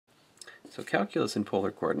So calculus in polar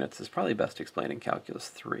coordinates is probably best explained in Calculus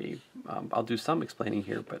 3. I'll do some explaining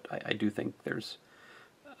here, but I do think there's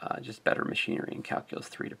just better machinery in Calculus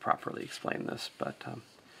 3 to properly explain this. But so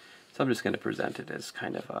I'm just going to present it as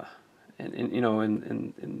kind of a, and you know,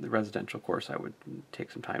 in the residential course I would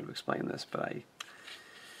take some time to explain this, but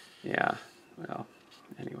yeah, well,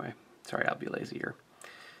 anyway, sorry, I'll be lazy here.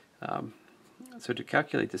 So to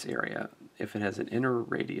calculate this area, if it has an inner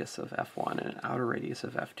radius of f1 and an outer radius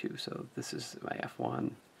of f2, so this is my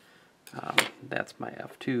f1, that's my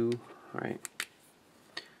f2, right?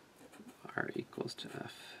 R equals to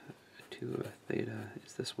f2 of theta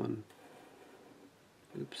is this one.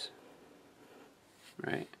 Oops.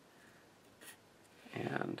 Right?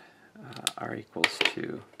 And r equals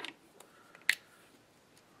to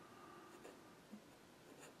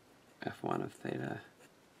f1 of theta.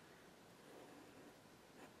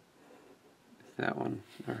 That one.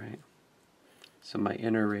 All right. So my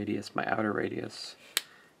inner radius, my outer radius,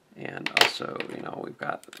 and also, you know, we've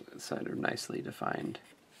got sort of nicely defined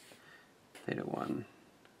theta 1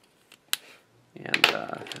 and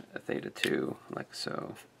theta 2, like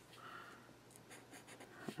so.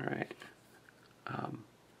 All right.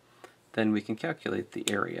 Then we can calculate the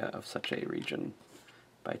area of such a region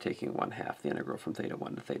by taking 1/2 the integral from theta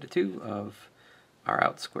 1 to theta 2 of r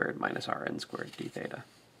out squared minus r in squared d theta.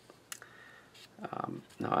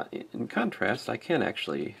 Now, in contrast, I can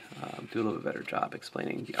actually do a little bit better job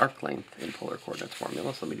explaining the arc length in polar coordinates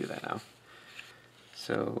formula, so let me do that now.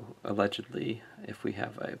 So, allegedly, if we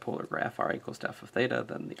have a polar graph r equals to f of theta,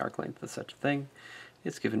 then the arc length is such a thing.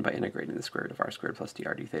 It's given by integrating the square root of r squared plus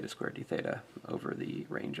dr d theta squared d theta over the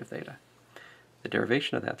range of theta. The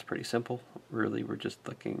derivation of that's pretty simple. Really, we're just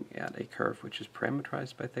looking at a curve which is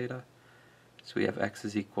parameterized by theta. So we have x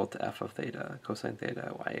is equal to f of theta cosine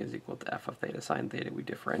theta, y is equal to f of theta sine theta. We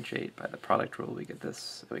differentiate by the product rule, we get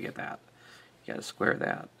this, we get that. You gotta square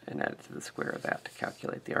that and add it to the square of that to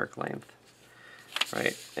calculate the arc length,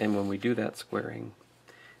 right? And when we do that squaring,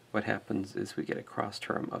 what happens is we get a cross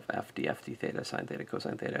term of f df d theta sine theta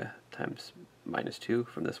cosine theta times minus 2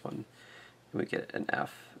 from this one, and we get an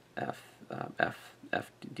f df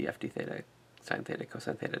d theta sine theta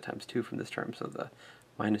cosine theta times 2 from this term, so the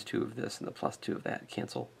minus 2 of this and the plus 2 of that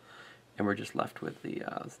cancel, and we're just left with the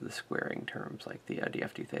squaring terms, like the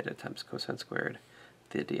df d theta times cosine squared,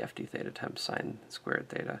 the df d theta times sine squared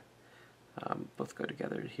theta. Both go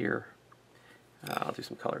together here. I'll do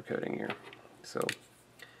some color coding here. So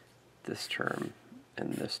this term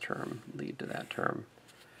and this term lead to that term,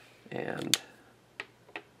 and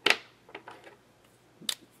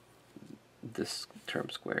this term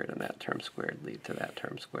squared and that term squared lead to that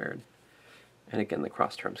term squared. And again, the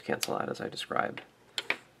cross terms cancel out as I described.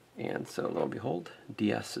 And so lo and behold,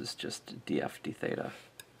 ds is just df d theta.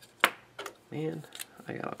 Man,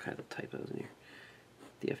 I got all kinds of typos in here.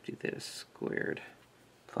 Df d theta squared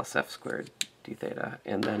plus f squared d theta,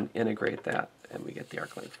 and then integrate that, and we get the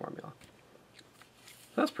arc length formula.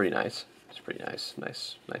 So that's pretty nice. It's pretty nice.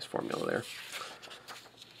 Nice formula there.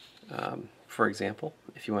 For example,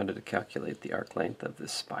 if you wanted to calculate the arc length of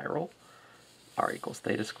this spiral, r equals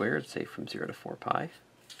theta squared, say from 0 to 4 pi.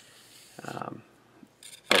 Oh,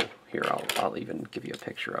 here, I'll even give you a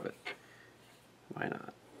picture of it. Why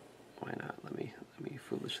not? Why not? Let me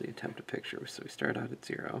foolishly attempt a picture. So we start out at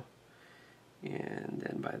 0, and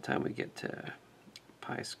then by the time we get to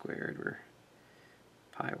pi squared, we're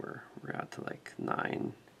out to like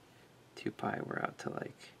 9. 2 pi, we're out to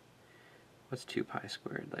like, what's 2 pi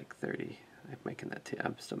squared? Like 30.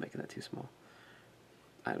 I'm still making that too small.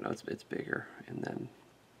 I don't know, it's bigger, and then,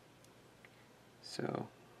 so,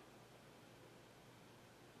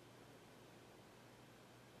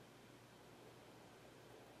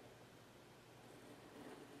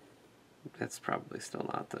 that's probably still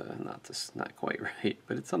not quite right,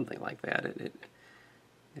 but it's something like that.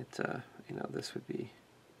 You know, this would be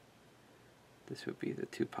the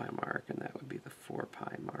 2 pi mark, and that would be the 4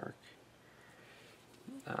 pi mark,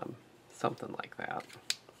 something like that.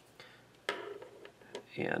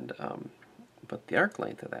 And but the arc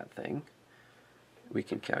length of that thing we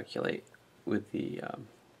can calculate with the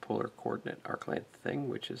polar coordinate arc length thing,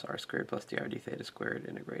 which is r squared plus dr d theta squared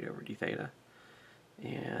integrate over d theta.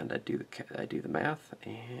 And I do the math,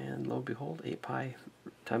 and lo and behold, 8 pi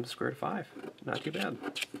times the square root of 5. Not too bad.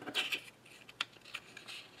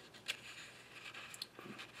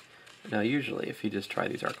 Now usually if you just try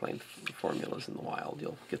these arc length formulas in the wild,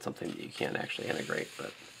 you'll get something that you can't actually integrate,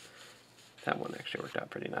 but that one actually worked out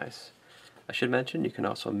pretty nice. I should mention you can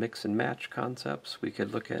also mix and match concepts. We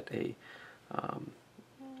could look at a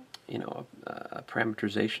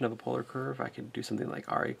parameterization of a polar curve. I could do something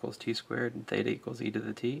like r equals t squared and theta equals e to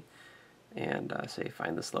the t, and say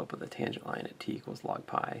find the slope of the tangent line at t equals log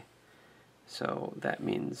pi. So that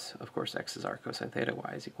means, of course, x is r cosine theta,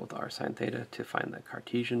 y is equal to r sine theta. To find the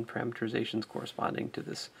Cartesian parameterizations corresponding to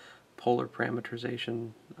this polar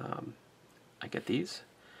parameterization, I get these.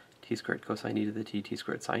 T squared cosine e to the t, t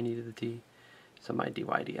squared sine e to the t. So my dy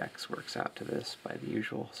dx works out to this by the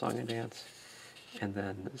usual song and dance. And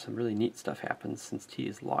then some really neat stuff happens since t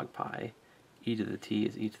is log pi. E to the t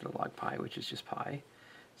is e to the log pi, which is just pi.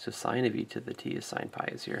 So sine of e to the t is sine pi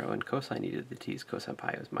is 0, and cosine e to the t is cosine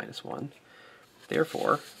pi is minus 1.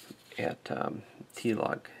 Therefore, at t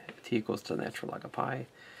equals to the natural log of pi,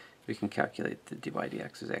 we can calculate the dy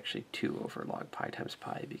dx is actually 2 over log pi times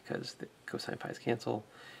pi because the cosine pi's cancel.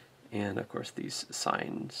 And of course these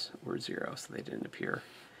sines were 0, so they didn't appear.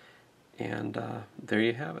 And there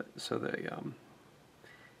you have it. So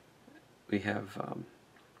we have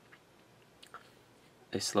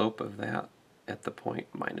a slope of that at the point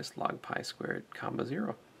minus log pi squared comma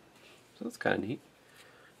 0. So that's kind of neat.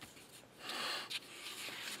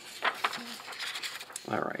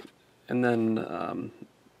 All right, and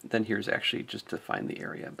then here's actually just to find the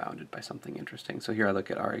area bounded by something interesting. So here I look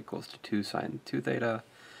at r equals to 2 sine 2 theta,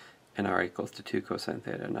 and r equals to 2 cosine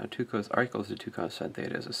theta. Now r equals to 2 cosine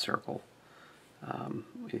theta is a circle.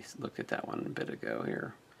 We looked at that one a bit ago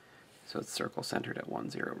here. So it's circle centered at 1,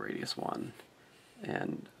 0, radius 1.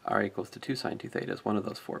 And r equals to 2 sine 2 theta is one of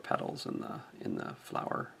those 4 petals in the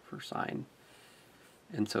flower for sine.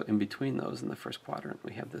 And so in between those in the first quadrant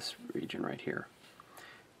we have this region right here.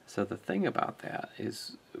 So the thing about that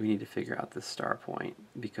is we need to figure out this star point,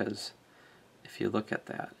 because if you look at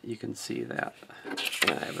that, you can see that,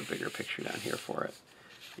 and I have a bigger picture down here for it,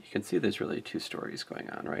 you can see there's really 2 stories going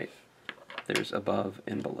on, right? There's above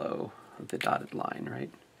and below the dotted line,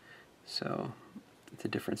 right? So it's a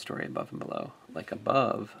different story above and below. Like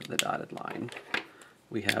above the dotted line,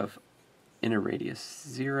 we have inner radius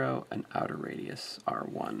 0 and outer radius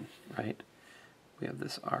r1, right? We have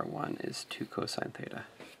this r1 is 2 cosine theta.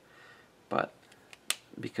 But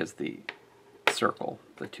because the circle,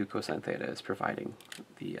 the 2 cosine theta, is providing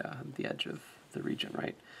the edge of the region,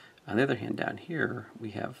 right? On the other hand, down here,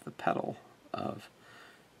 we have the petal of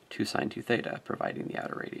 2 sine 2 theta providing the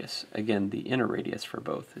outer radius. Again, the inner radius for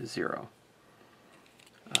both is 0.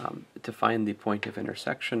 To find the point of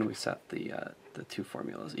intersection, we set the 2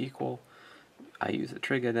 formulas equal. I use a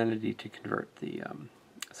trig identity to convert the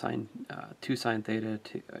sine 2 sine theta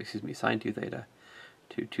to, sine 2 theta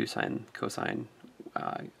to 2 sine cosine,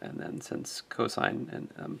 and then since cosine, and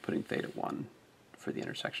I'm putting theta 1 for the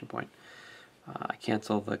intersection point, I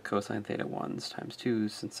cancel the cosine theta 1s times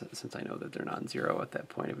 2s since I know that they're non-zero at that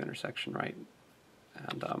point of intersection, right?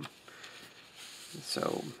 And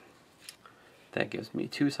so that gives me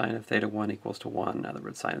 2 sine of theta 1 equals to 1. In other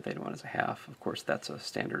words, sine of theta 1 is a half. Of course, that's a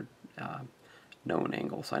standard known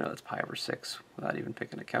angle, so I know that's pi over 6 without even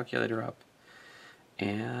picking a calculator up.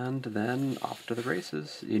 And then off to the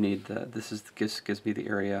races. You need this gives me the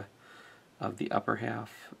area of the upper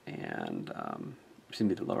half, and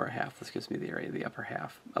the lower half. This gives me the area of the upper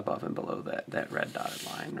half above and below that red dotted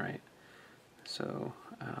line, right? So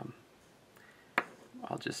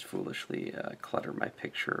I'll just foolishly clutter my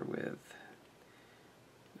picture with,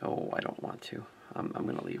 oh, I don't want to. I'm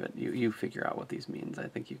going to leave it. You figure out what these means. I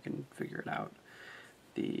think you can figure it out.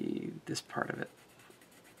 This part of it.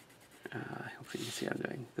 Hopefully you can see what I'm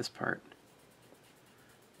doing. This part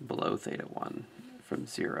below theta 1 from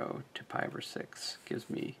 0 to pi over 6 gives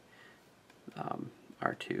me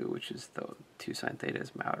r2, which is the 2 sine theta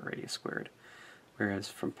is my outer radius squared. Whereas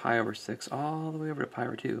from pi over 6 all the way over to pi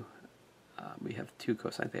over 2, we have 2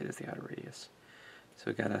 cosine theta is the outer radius. So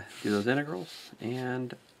we've got to do those integrals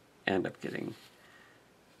and end up getting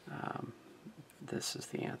this is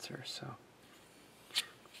the answer. So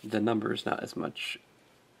the number is not as much,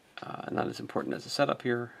 not as important as the setup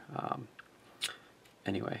here.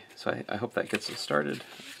 Anyway, so I hope that gets us started,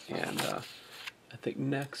 and I think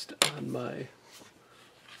next on my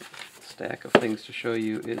stack of things to show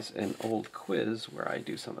you is an old quiz where I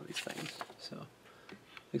do some of these things. So,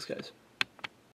 thanks guys.